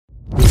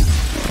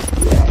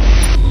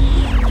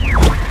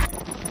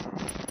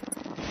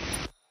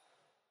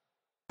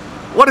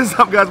What is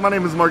up, guys? My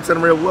name is Mark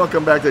Santamaria.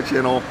 Welcome back to the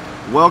channel.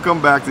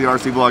 Welcome back to the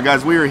RC vlog.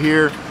 Guys, we are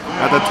here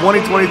at the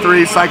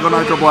 2023 Cycle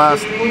Nitro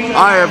Blast.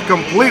 I have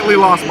completely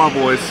lost my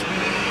voice,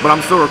 but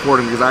I'm still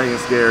recording because I ain't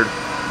scared.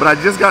 But I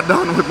just got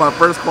done with my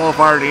first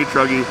qualifier in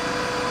E-Truggy,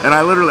 and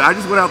I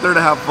just went out there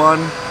to have fun.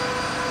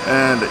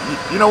 And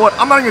you know what?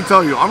 I'm not gonna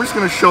tell you. I'm just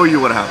gonna show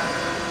you what happened.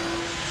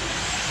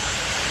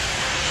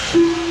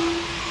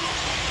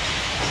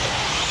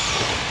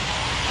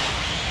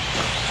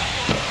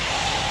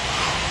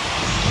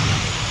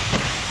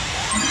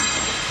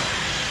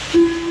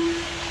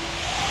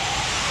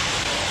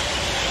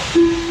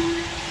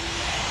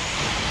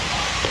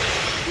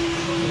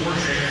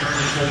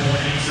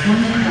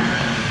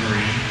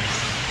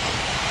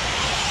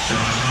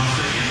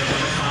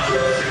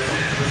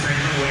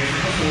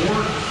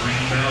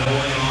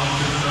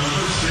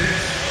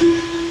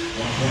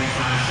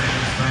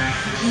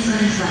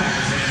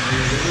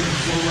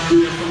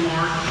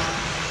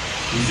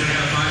 He's going to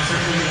have 5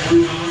 seconds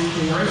coming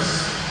for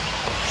us.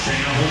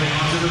 Shane holding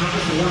on to the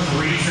number 4,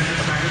 3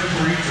 seconds back to the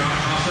 3. John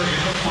Costa in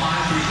the 5,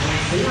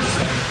 3.4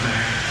 seconds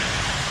back.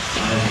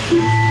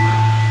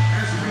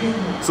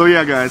 So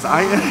yeah, guys,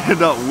 I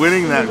ended up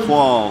winning that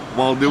qual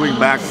while doing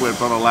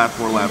backflips on the last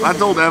 4 laps. I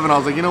told Evan, I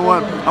was like, you know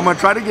what? I'm going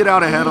to try to get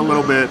out ahead a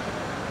little bit,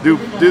 do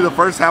the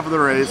first half of the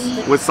race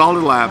with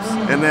solid laps,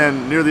 and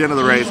then near the end of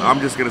the race, I'm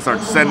just going to start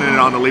sending it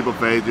on the leap of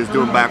faith, just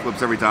doing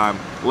backflips every time.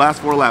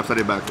 Last 4 laps, I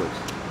did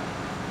backflips.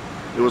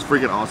 It was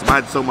freaking awesome. I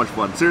had so much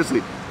fun.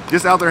 Seriously,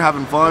 just out there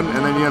having fun,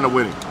 and then you end up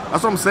winning.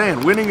 That's what I'm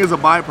saying. Winning is a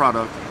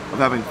byproduct of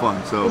having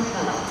fun. So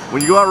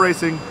when you go out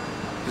racing,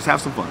 just have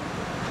some fun.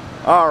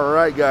 All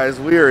right, guys,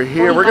 we are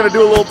here. We're gonna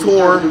do a little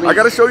tour. I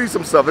gotta show you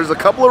some stuff. There's a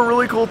couple of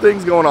really cool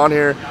things going on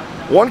here.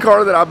 One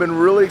car that I've been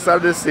really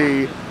excited to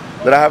see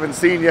that I haven't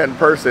seen yet in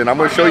person. I'm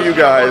gonna show you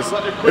guys.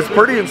 It's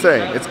pretty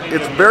insane.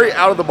 It's very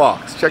out of the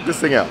box. Check this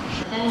thing out.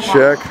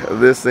 Check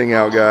this thing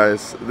out,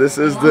 guys. This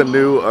is the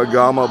new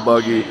Agama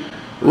buggy.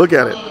 Look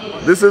at it.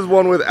 This is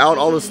one without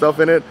all the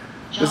stuff in it.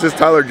 This is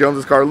Tyler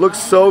Jones's car. It looks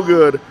so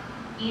good,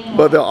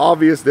 but the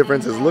obvious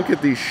difference is look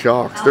at these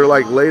shocks. They're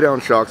like lay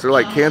down shocks. They're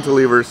like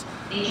cantilevers.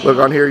 Look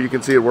on here, you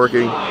can see it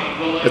working.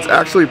 It's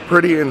actually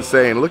pretty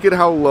insane. Look at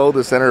how low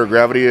the center of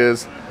gravity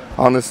is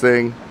on this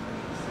thing.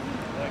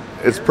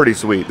 It's pretty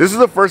sweet. This is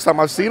the first time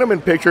I've seen them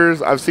in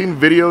pictures. I've seen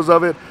videos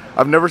of it.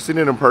 I've never seen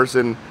it in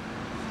person,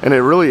 and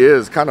it really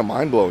is kind of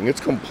mind-blowing. It's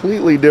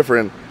completely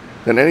different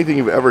than anything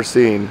you've ever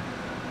seen.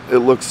 It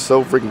looks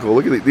so freaking cool.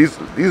 Look at these.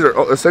 These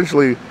are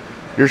essentially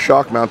your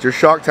shock mounts. Your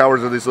shock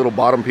towers are this little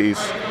bottom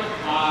piece.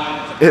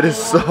 It is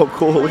so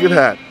cool. Look at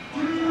that.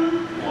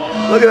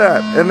 Look at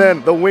that. And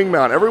then the wing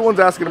mount. Everyone's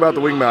asking about the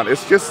wing mount.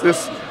 It's just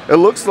this. It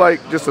looks like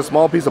just a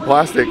small piece of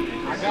plastic,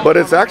 but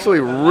it's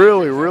actually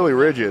really, really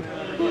rigid.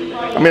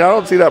 I mean, I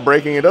don't see that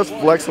breaking. It does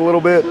flex a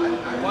little bit,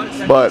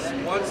 but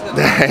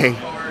dang,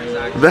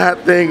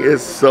 that thing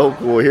is so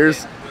cool.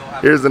 Here's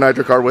the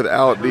Nitro car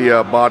without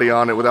the body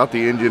on it, without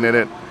the engine in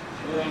it.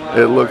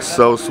 It looks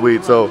so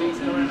sweet. So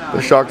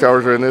the shock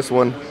towers are in this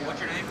one.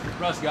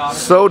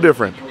 So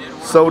different.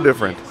 So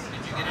different.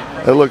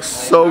 It looks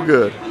so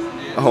good.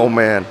 Oh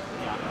man.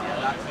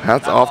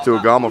 Hats off to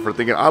Agama for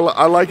thinking. I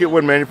like it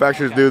when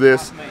manufacturers do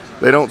this.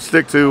 They don't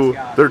stick to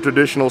their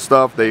traditional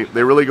stuff. They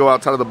really go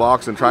outside of the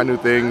box and try new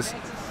things.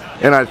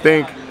 And I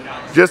think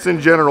just in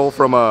general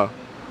from a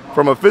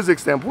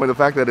physics standpoint, the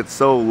fact that it's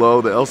so low,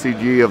 the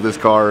LCG of this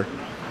car,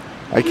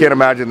 I can't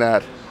imagine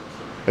that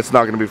it's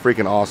not going to be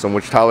freaking awesome,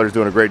 which Tyler's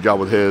doing a great job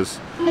with his.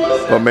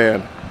 But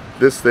man,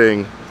 this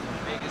thing,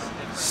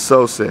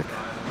 so sick.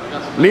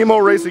 Nemo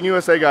Racing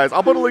USA, guys.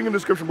 I'll put a link in the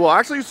description below. I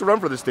actually used to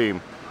run for this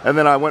team, and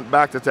then I went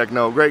back to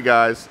Techno. Great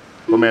guys.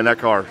 But man, that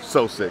car,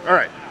 so sick. All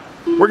right,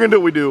 we're going to do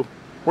what we do.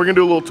 We're going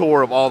to do a little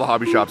tour of all the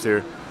hobby shops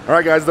here. All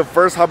right, guys, the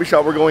first hobby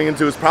shop we're going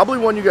into is probably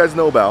one you guys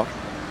know about.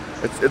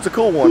 It's a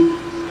cool one.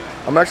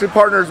 I'm actually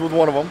partners with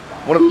one of them,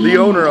 the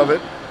owner of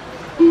it.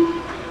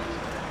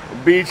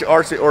 Beach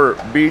RC.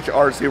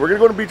 We're gonna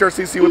go to Beach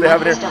RC, see what they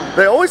have in here.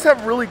 They always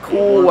have really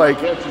cool like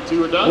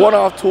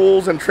one-off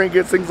tools and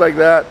trinkets, things like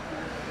that.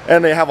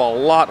 And they have a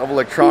lot of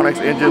electronics,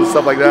 engines,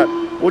 stuff like that.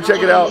 We'll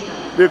check it out,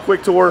 do a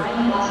quick tour.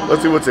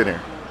 Let's see what's in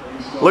here.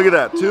 Look at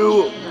that,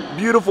 2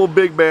 beautiful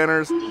big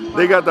banners.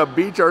 They got the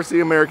Beach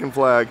RC American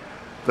flag,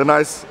 the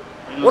nice,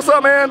 what's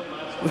up, man?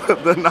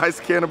 The nice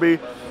canopy.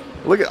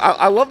 Look at,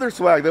 I love their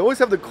swag. They always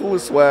have the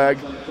coolest swag.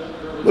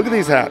 Look at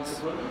these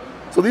hats.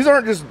 So these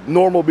aren't just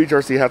normal Beach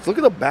RC hats. Look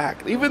at the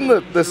back. Even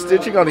the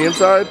stitching on the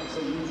inside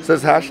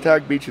says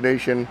hashtag Beach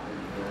Nation.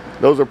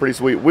 Those are pretty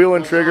sweet. Wheel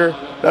and Trigger,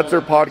 that's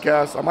their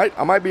podcast.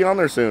 I might be on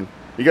there soon.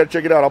 You gotta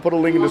check it out. I'll put a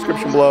link in the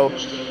description below.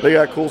 They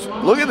got cool.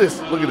 Look at this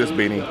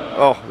beanie.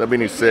 Oh, that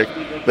beanie's sick.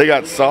 They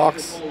got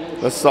socks.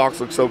 The socks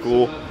look so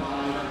cool.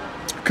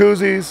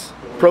 Koozies,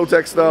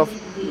 Protect stuff.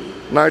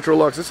 Nitro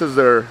Lux. This is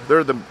they're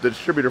the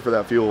distributor for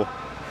that fuel.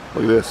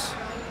 Look at this.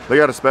 They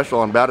got a special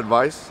on Bad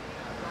Advice.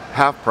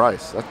 Half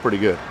price. That's pretty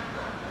good.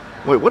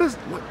 Wait, what is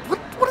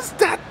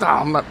that?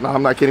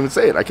 No, I can't even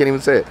say it. I can't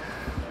even say it.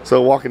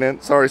 So walking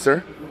in, sorry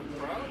sir,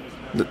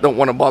 don't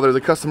want to bother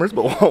the customers,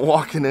 but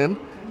walking in,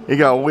 You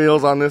got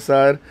wheels on this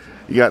side.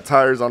 You got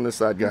tires on this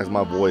side. Guys,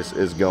 my voice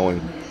is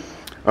going.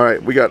 All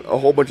right, we got a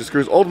whole bunch of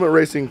screws. Ultimate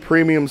Racing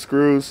premium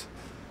screws.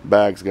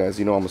 Bags, guys.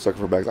 You know I'm a sucker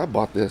for bags. I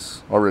bought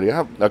this already. I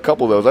have a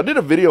couple of those. I did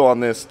a video on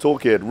this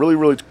toolkit. Really,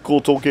 really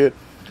cool toolkit.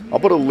 I'll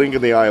put a link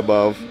in the eye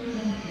above.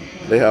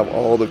 They have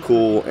all the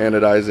cool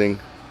anodizing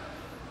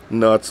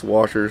nuts,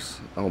 washers.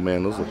 Oh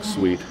man, those look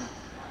sweet.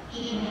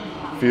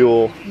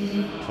 Fuel.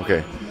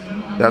 Okay,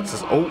 that's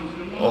just,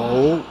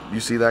 oh, you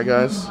see that,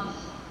 guys?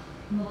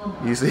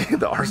 You see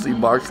the RC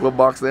box, glove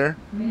box there?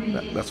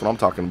 That's what I'm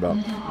talking about.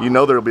 You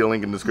know there'll be a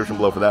link in the description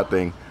below for that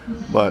thing.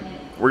 But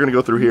we're gonna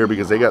go through here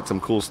because they got some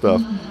cool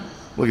stuff.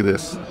 Look at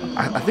this.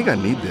 I think I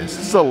need this.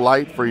 This is a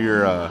light for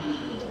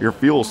your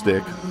fuel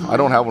stick. I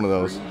don't have one of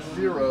those.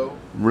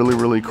 Really,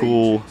 really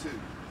cool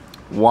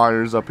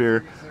wires up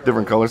here,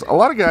 different colors. A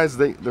lot of guys,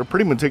 they're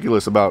pretty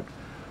meticulous about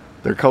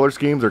their color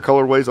schemes, their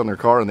colorways on their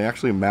car, and they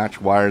actually match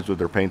wires with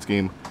their paint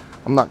scheme.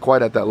 I'm not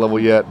quite at that level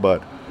yet,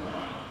 but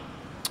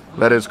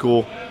that is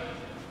cool.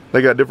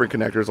 They got different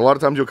connectors. A lot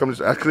of times you'll come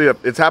to, actually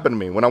it's happened to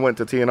me. When I went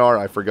to TNR,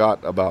 I forgot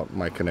about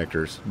my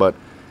connectors. But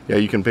yeah,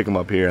 you can pick them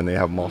up here and they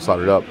have them all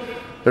soldered up.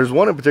 There's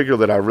one in particular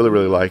that I really,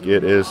 really like.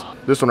 It is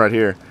this one right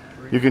here.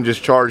 You can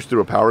just charge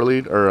through a power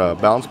lead or a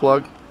balance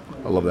plug.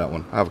 I love that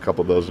one. I have a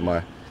couple of those in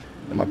my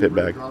pit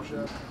bag.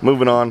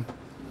 Moving on,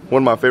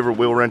 one of my favorite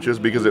wheel wrenches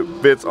because it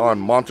fits on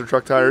monster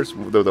truck tires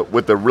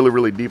with the really,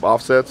 really deep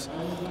offsets.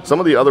 Some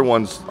of the other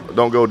ones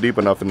don't go deep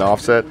enough in the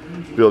offset to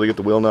be able to get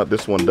the wheel nut.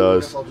 This one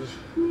does.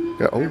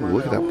 Oh,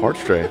 look at that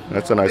parts tray.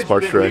 That's a nice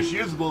parts tray.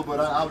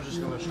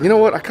 You know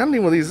what? I kind of need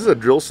one of these. This is a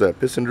drill set,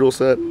 piston drill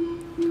set.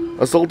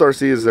 Assault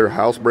RC is their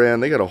house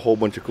brand. They got a whole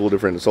bunch of cool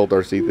different Assault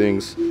RC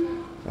things.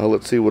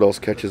 Let's see what else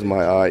catches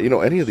my eye. You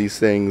know, any of these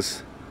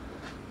things,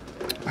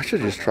 I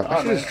should just try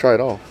it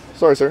all.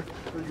 Sorry, sir.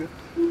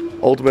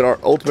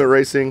 Ultimate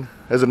Racing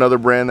is another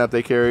brand that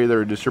they carry.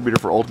 They're a distributor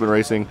for Ultimate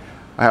Racing.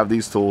 I have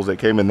these tools that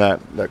came in that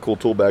cool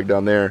tool bag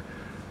down there.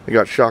 They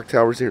got shock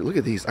towers here. Look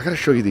at these. I gotta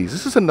show you these.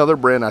 This is another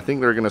brand I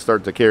think they're gonna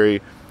start to carry.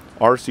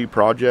 RC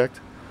Project.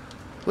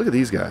 Look at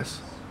these guys.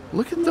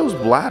 Look at those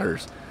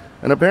bladders.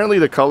 And apparently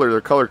they're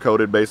color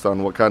coded based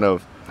on what kind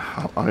of,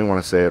 I don't even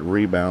want to say it,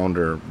 rebound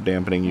or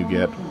dampening you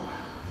get.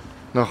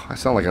 No, I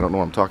sound like I don't know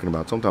what I'm talking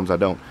about. Sometimes I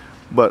don't.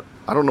 But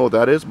I don't know what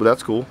that is, but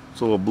that's cool.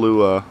 It's a little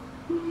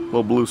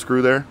blue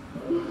screw there.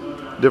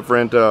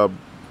 Different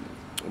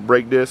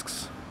brake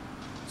discs.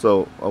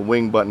 So a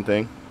wing button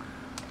thing.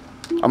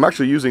 I'm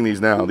actually using these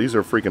now. These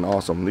are freaking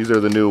awesome. These are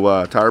the new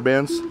tire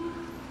bands.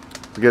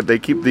 They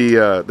keep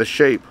the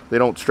shape. They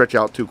don't stretch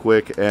out too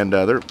quick, and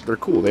they're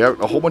cool. They have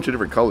a whole bunch of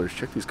different colors.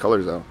 Check these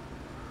colors out.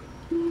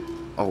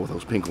 Oh,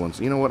 those pink ones.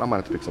 You know what? I might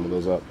have to pick some of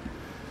those up.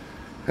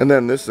 And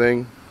then this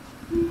thing,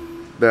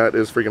 that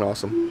is freaking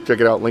awesome.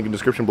 Check it out. Link in the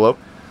description below.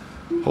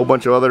 Whole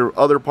bunch of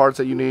other parts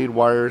that you need.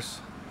 Wires,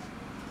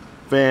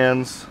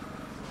 fans,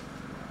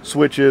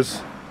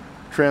 switches,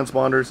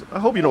 transponders. I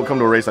hope you don't come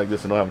to a race like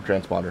this and don't have a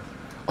transponder.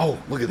 Oh,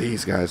 look at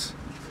these guys.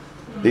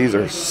 These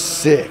are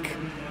sick.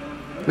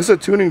 This is a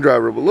tuning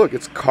driver, but look,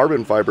 it's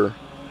carbon fiber.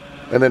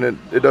 And then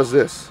it does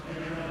this.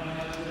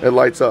 It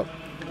lights up.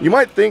 You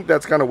might think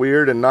that's kind of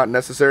weird and not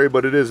necessary,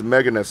 but it is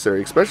mega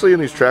necessary, especially in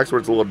these tracks where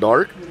it's a little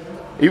dark.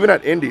 Even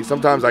at Indy,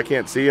 sometimes I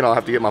can't see and I'll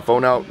have to get my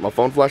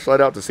phone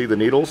flashlight out to see the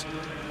needles.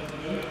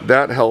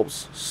 That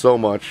helps so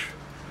much.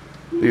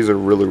 These are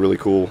really, really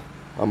cool.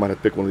 I might have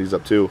to pick one of these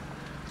up too.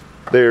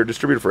 They're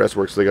distributed for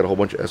S-Works, so they got a whole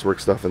bunch of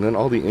S-Works stuff. And then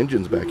all the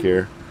engines back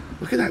here.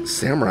 Look at that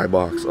Samurai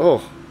box.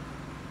 Oh,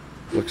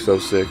 looks so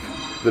sick.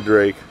 The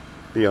Drake,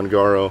 the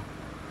Ungaro,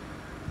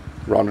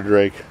 Ronda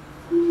Drake.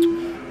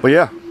 But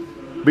yeah,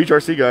 Beach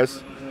RC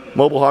guys,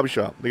 mobile hobby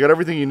shop. They got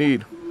everything you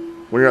need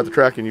when you're at the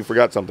track and you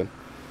forgot something.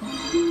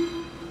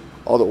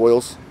 All the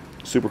oils,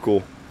 super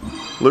cool.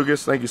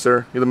 Lucas, thank you,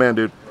 sir. You're the man,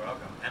 dude. You're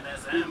welcome.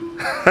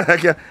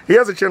 MSM. Yeah, he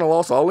has a channel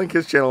also. I'll link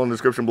his channel in the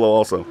description below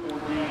also.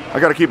 I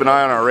got to keep an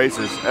eye on our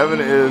races.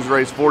 Evan is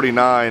race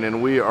 49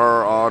 and we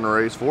are on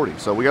race 40.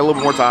 So we got a little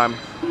bit more time,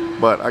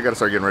 but I got to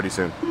start getting ready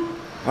soon.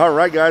 All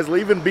right, guys,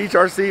 leaving Beach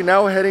RC,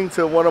 now heading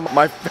to one of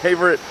my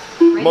favorite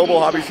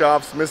mobile hobby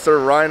shops,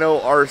 Mr. Rhino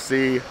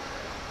RC.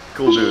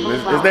 Cool dude.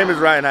 His name is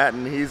Ryan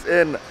Hatton. He's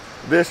in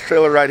this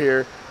trailer right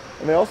here.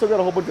 And they also got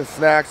a whole bunch of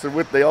snacks.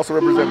 They also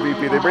represent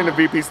VP. They bring the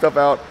VP stuff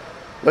out.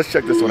 Let's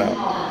check this one out.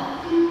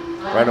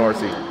 Rhino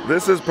RC.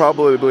 This is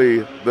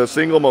probably the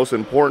single most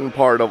important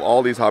part of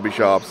all these hobby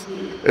shops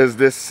is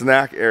this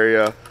snack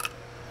area.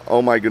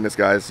 Oh my goodness,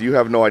 guys, you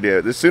have no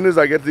idea. As soon as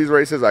I get to these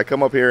races, I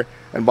come up here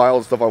and buy all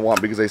the stuff I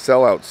want because they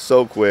sell out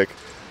so quick.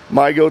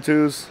 My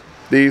go-tos,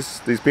 these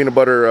peanut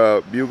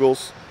butter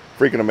bugles,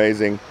 freaking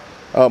amazing.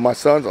 My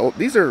son's,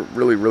 these are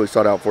really, really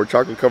sought out for.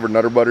 Chocolate covered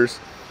Nutter Butters.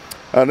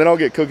 And then I'll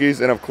get cookies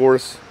and of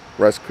course,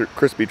 Rice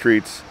Krispie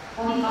Treats.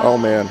 Oh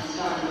man.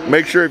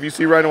 Make sure if you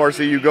see Rhino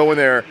RC, you go in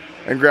there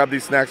and grab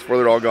these snacks before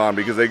they're all gone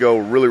because they go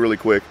really, really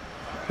quick.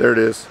 There it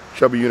is.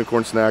 Chubby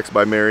Unicorn Snacks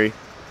by Mary.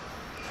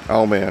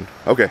 Oh man.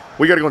 Okay,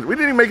 we gotta go. We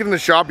didn't even make it in the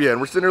shop yet,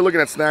 and we're sitting there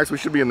looking at snacks. We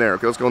should be in there.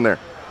 Okay, let's go in there.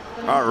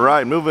 All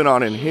right, moving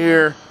on in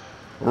here.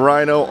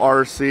 Rhino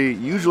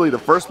RC. Usually the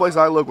first place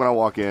I look when I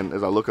walk in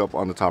is I look up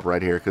on the top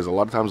right here, because a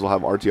lot of times they'll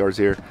have RTRs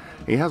here.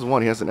 He has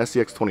one, he has an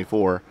SCX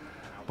 24,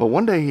 but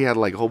one day he had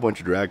like a whole bunch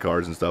of drag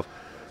cars and stuff.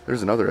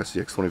 There's another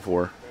SCX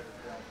 24.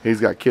 He's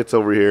got kits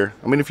over here.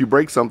 I mean, if you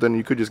break something,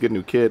 you could just get a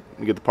new kit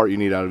and get the part you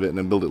need out of it and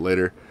then build it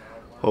later.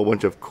 A whole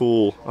bunch of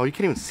cool, oh, you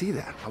can't even see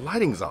that. The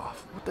lighting's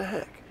off. What the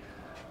heck?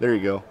 There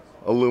you go.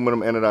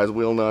 Aluminum anodized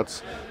wheel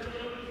nuts.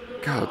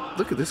 God,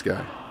 look at this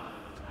guy.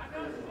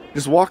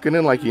 Just walking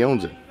in like he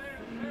owns it.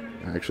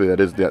 Actually, that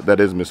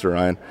is Mr.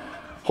 Ryan.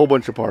 Whole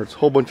bunch of parts,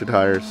 whole bunch of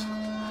tires.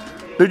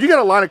 Dude, you got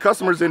a line of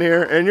customers in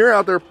here, and you're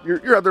out there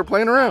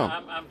playing around.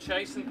 I'm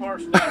chasing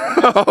parts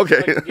down.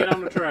 Okay. Get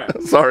on the track.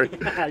 Sorry.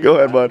 Go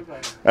ahead, bud.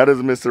 That is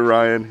Mr.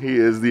 Ryan. He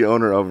is the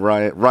owner of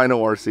Rhino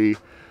RC.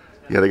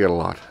 Yeah, they got a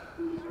lot.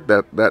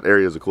 That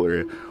area is a cool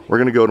area. We're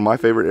gonna go to my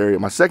favorite area,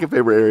 my second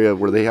favorite area,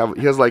 where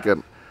he has like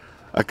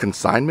a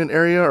consignment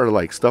area, or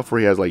like stuff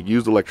where he has like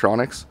used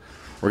electronics.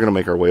 We're gonna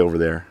make our way over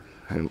there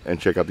and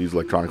check out these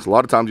electronics. A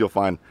lot of times you'll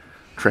find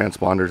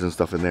transponders and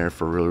stuff in there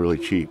for really, really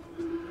cheap.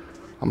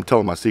 I'm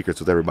telling my secrets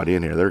with everybody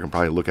in here. They can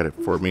probably look at it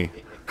for me.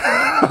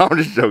 I'm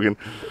just joking.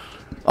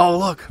 Oh,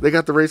 look, they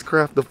got the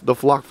racecraft, the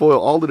flock foil,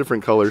 all the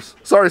different colors.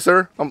 Sorry,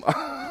 sir,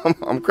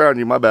 I'm crowding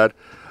you, my bad.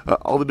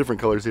 All the different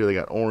colors here. They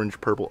got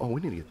orange, purple. Oh, we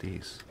need to get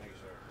these.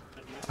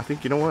 I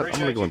think, you know what? I'm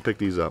gonna go and pick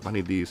these up. I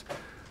need these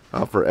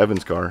for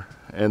Evan's car.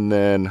 And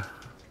then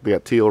we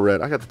got teal,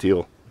 red. I got the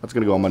teal. That's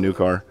gonna go on my new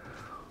car.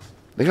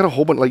 They got a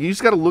whole bunch. Like, you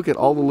just got to look at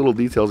all the little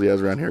details he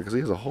has around here, because he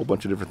has a whole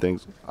bunch of different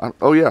things.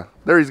 Oh yeah,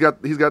 there he's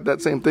got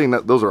that same thing.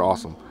 Those are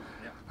awesome.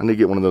 I need to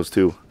get one of those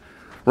too.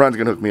 Ryan's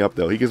gonna hook me up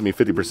though. He gives me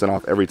 50%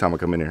 off every time I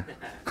come in here.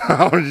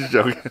 I'm just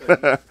joking.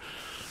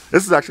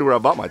 This is actually where I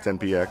bought my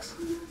 10PX.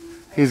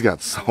 He's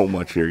got so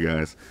much here,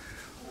 guys.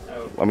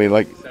 I mean,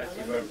 like,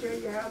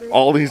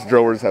 all these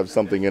drawers have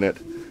something in it.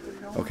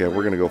 Okay,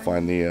 we're gonna go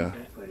find the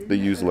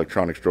used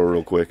electronics drawer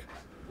real quick.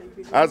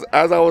 As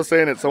I was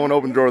saying it, someone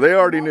opened the drawer. They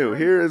already knew.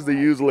 Here is the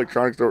used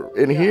electronics drawer.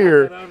 In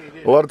here,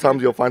 a lot of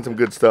times you'll find some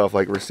good stuff,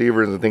 like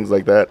receivers and things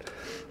like that.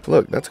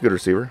 Look, that's a good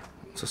receiver.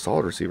 It's a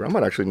solid receiver. I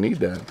might actually need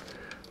that.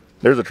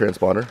 There's a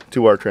transponder,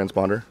 2-wire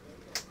transponder.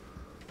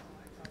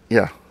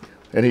 Yeah,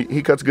 and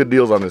he cuts good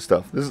deals on this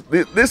stuff.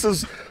 This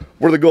is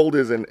where the gold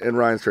is in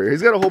Ryan's trade.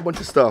 He's got a whole bunch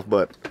of stuff,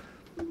 but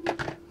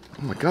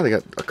oh my God, they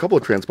got a couple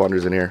of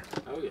transponders in here.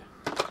 Oh yeah.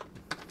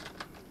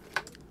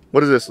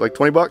 What is this? Like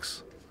 20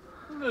 bucks?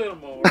 A little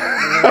more.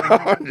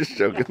 I'm just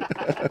joking.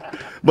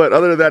 But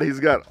other than that, he's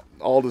got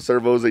all the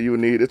servos that you would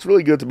need. It's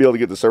really good to be able to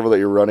get the servo that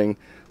you're running,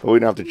 but we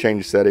don't have to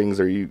change settings,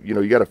 or you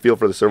got a feel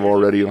for the servo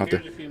already. You don't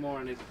have to. A few more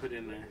I need to put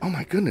in there. Oh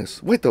my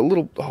goodness! Wait, the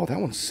little. Oh, that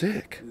one's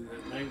sick.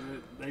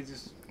 They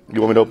just. You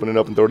want me to open it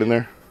up and throw it in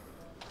there?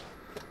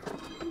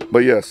 But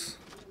yes,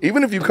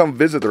 even if you come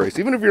visit the race,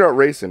 even if you're not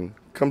racing,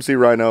 come see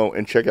Rhino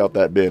and check out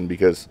that bin,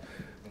 because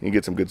you can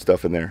get some good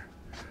stuff in there.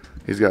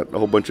 He's got a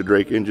whole bunch of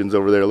Drake engines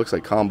over there. It looks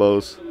like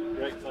combos.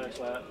 Great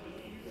flashlight.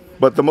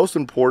 But the most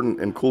important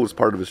and coolest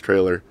part of his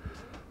trailer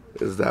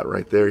is that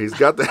right there. He's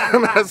got the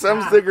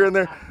MSM sticker in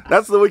there.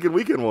 That's the Wicked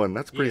Weekend one.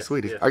 That's pretty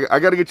sweet. Yeah. I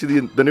got to get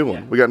you the new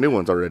one. We got new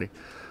ones already.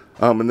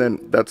 And then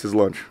that's his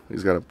lunch.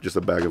 He's got just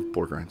a bag of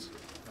pork rinds.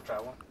 Try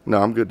one?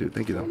 No, I'm good, dude.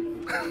 Thank you,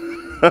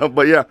 though.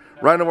 But yeah,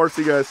 Rhino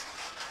RC, guys.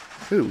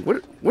 Dude,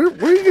 where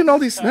are you getting all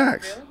these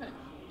snacks?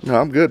 No,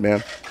 I'm good, man.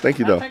 Thank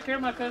you, though. I take care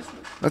of my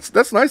customers.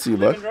 That's nice of you,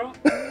 bud.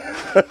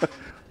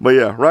 But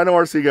yeah, Rhino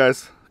RC,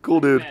 guys.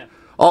 Cool dude. Man.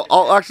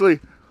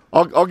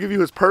 I'll give you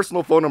his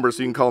personal phone number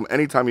so you can call him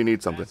anytime you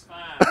need something.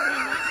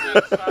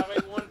 That's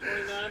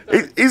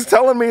fine. He's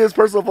telling me his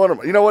personal phone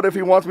number. You know what? If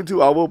he wants me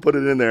to, I will put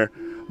it in there.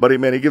 But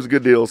man, he gives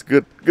good deals.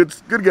 Good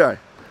guy.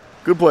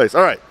 Good place.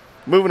 All right,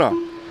 moving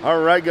on.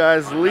 All right,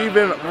 guys,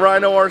 leaving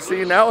Rhino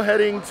RC, now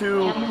heading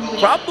to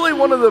probably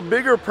one of the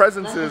bigger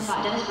presences.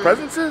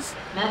 Presences?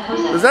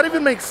 Does that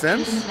even make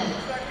sense?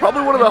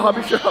 Probably one of the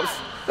hobby shops.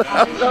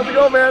 How's it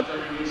going, man?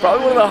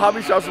 Probably one of the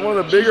hobby shops, one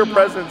of the bigger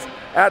presents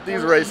at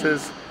these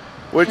races,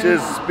 which is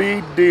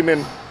Speed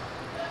Demon.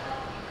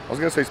 I was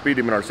gonna say Speed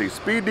Demon RC.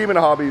 Speed Demon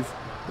Hobbies,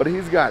 but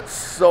he's got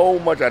so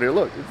much out here.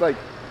 Look, it's like,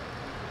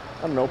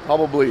 I don't know,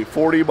 probably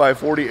 40 by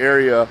 40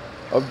 area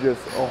of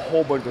just a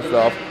whole bunch of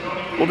stuff.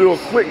 We'll do a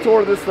quick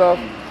tour of this stuff.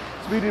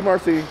 Speed Demon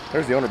RC.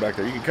 There's the owner back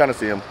there. You can kind of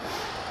see him.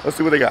 Let's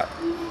see what they got.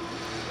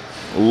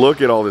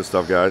 Look at all this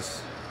stuff,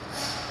 guys.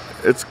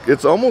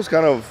 It's almost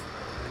kind of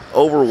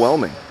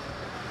overwhelming.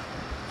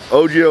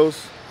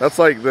 Ogios, that's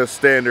like the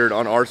standard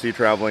on RC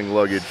traveling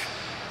luggage.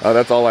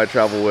 That's all I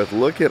travel with.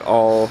 Look at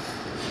all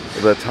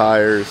the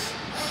tires.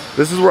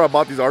 This is where I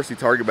bought these RC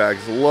Target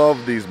bags.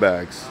 Love these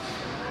bags.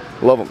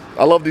 Love them.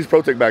 I love these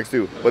Protec bags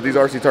too, but these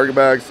RC Target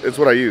bags, it's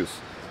what I use.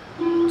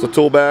 It's a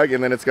tool bag,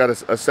 and then it's got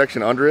a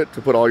section under it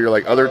to put all your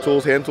like other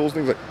tools, hand tools,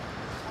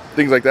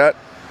 things like that.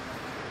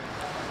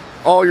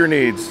 All your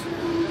needs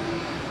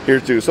here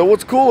too. So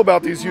what's cool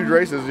about these huge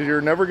races is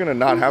you're never gonna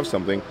not have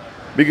something,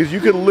 because you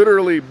can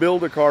literally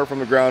build a car from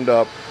the ground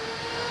up,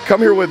 come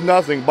here with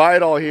nothing, buy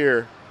it all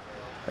here,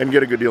 and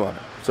get a good deal on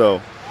it.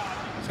 So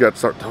it's got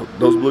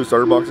those blue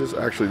starter boxes.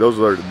 Actually, those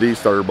are the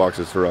starter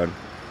boxes to run.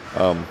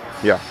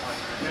 Yeah,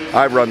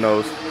 I've run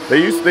those. They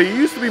used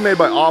to be made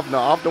by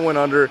Ofna. Ofna went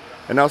under,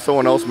 and now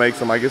someone else makes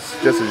them. I guess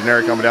it's just a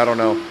generic company, I don't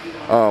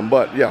know.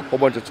 But yeah, whole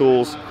bunch of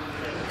tools,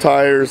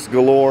 tires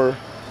galore.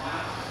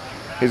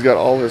 He's got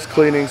all his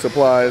cleaning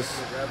supplies.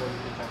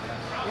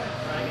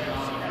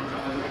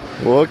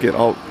 Look at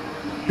all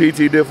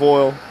PT diff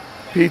oil,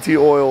 PT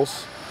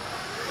oils,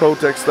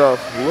 Protect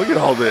stuff. Look at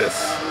all this.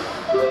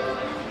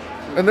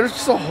 And there's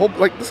just a whole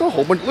bunch.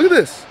 Look at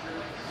this.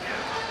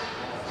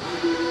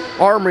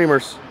 Arm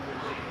reamers.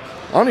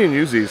 I don't even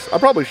use these. I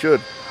probably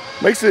should.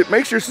 Makes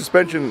your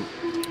suspension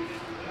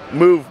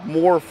move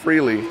more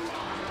freely.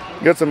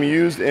 You got some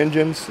used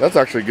engines. That's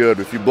actually good.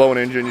 If you blow an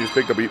engine, you just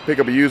pick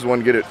up a used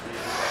one, get it,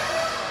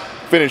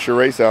 finish your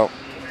race out.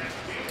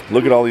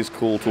 Look at all these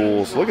cool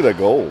tools. Look at that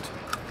gold.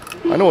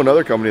 I know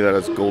another company that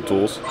has gold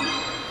tools.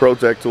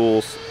 Protect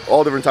tools.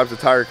 All different types of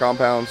tire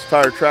compounds.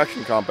 Tire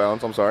traction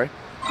compounds, I'm sorry.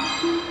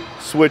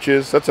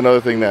 Switches. That's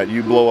another thing that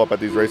you blow up at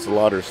these races a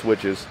lot, are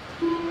switches.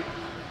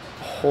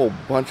 A whole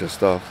bunch of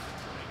stuff.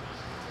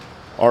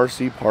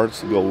 RC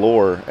parts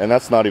galore, and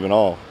that's not even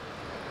all.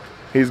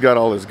 He's got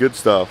all this good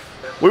stuff.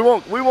 We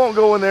won't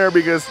go in there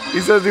because he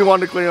says he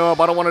wanted to clean them up.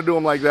 I don't want to do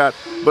them like that.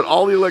 But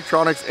all the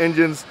electronics,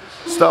 engines,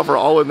 stuff are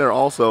all in there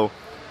also.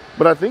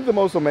 But I think the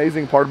most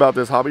amazing part about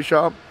this hobby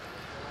shop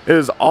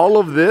is all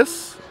of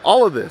this,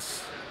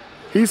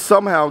 he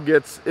somehow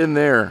gets in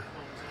there.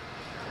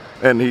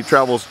 And he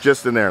travels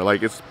just in there.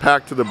 Like, it's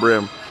packed to the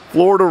brim.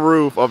 Floor to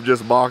roof of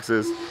just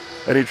boxes.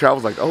 And he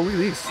travels like, oh, look at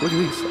these, look at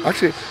these.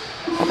 Actually,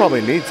 I'll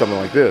probably need something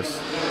like this.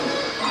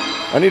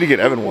 I need to get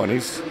Evan one.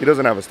 He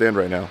doesn't have a stand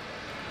right now.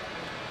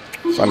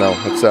 So I know,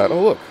 that's sad.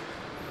 Oh, look.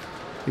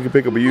 You can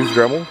pick up a used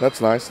Dremel.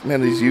 That's nice.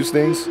 Man, these used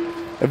things.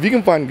 If you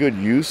can find good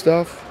used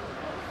stuff,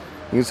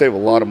 you can save a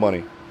lot of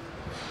money.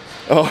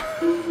 Oh,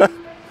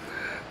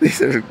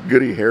 these are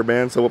goody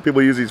hairbands. So what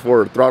people use these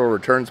for are throttle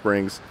return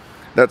springs.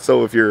 That's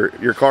so if your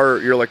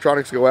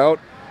electronics go out,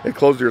 it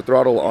closes your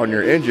throttle on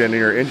your engine and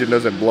your engine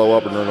doesn't blow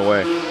up and run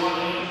away.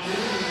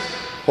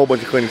 Whole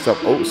bunch of cleaning stuff.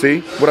 Oh,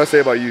 see? What I say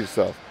about used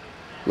stuff?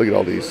 Look at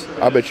all these.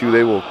 I bet you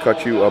they will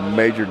cut you a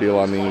major deal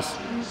on these.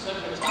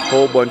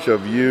 Whole bunch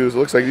of used.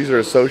 Looks like these are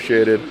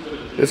associated.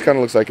 This kind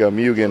of looks like a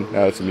Mugen.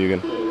 No, it's a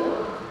Mugen.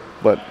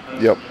 But,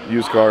 yep,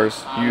 used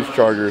cars, used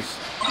chargers.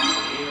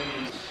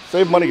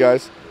 Save money,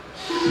 guys.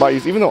 Buy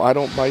used, even though I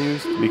don't buy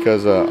used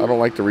because I don't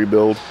like to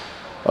rebuild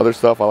other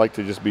stuff. I like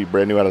to just be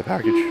brand new out of the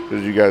package,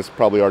 as you guys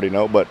probably already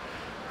know. But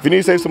if you need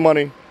to save some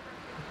money,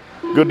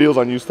 good deals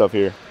on used stuff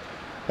here.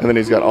 And then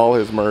he's got all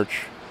his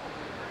merch,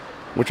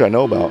 which I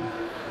know about.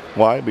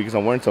 Why? Because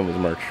I'm wearing some of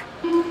his merch.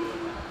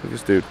 Look at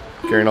this dude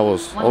carrying all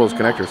those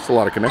connectors. It's a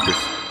lot of connectors.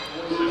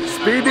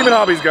 Speed Demon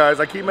Hobbies, guys.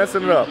 I keep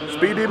messing it up.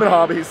 Speed Demon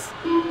Hobbies,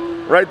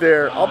 right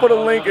there. I'll put a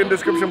link in the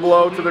description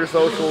below to their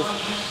socials.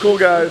 Cool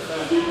guys.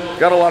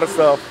 Got a lot of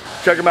stuff.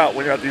 Check them out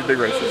when you're at these big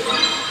races.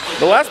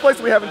 The last place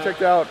we haven't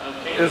checked out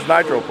is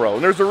Nitro Pro,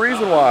 and there's a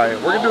reason why.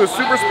 We're gonna do a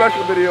super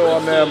special video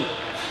on them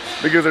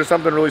because there's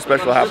something really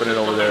special happening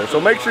over there.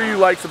 So make sure you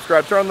like,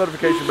 subscribe, turn on the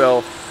notification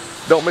bell.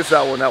 Don't miss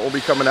that one. That will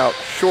be coming out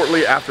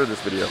shortly after this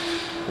video.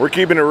 We're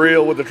keeping it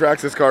real with the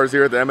Traxxas cars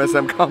here at the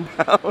MSM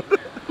compound.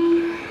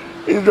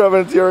 He's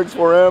driving a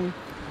TRX-4M.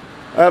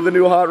 I have the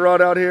new hot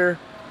rod out here.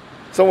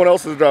 Someone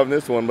else is driving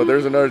this one, but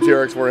there's another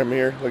TRX-4M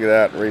here. Look at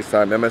that, race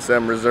time,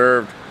 MSM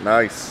reserved,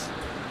 nice.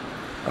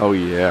 Oh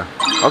yeah.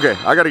 Okay,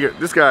 I gotta get,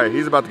 this guy,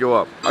 he's about to go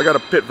up. I got a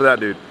pit for that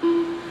dude.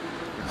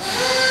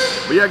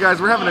 But yeah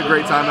guys, we're having a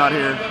great time out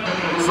here.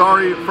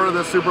 Sorry for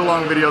the super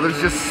long video, there's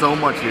just so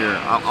much here.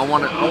 I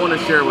want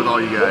to share it with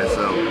all you guys,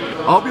 so.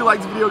 I hope you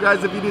liked the video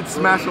guys. If you did,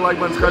 smash the like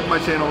button, subscribe to my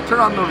channel,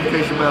 turn on the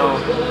notification bell.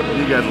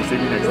 You guys will see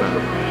me next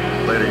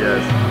time. Later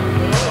guys.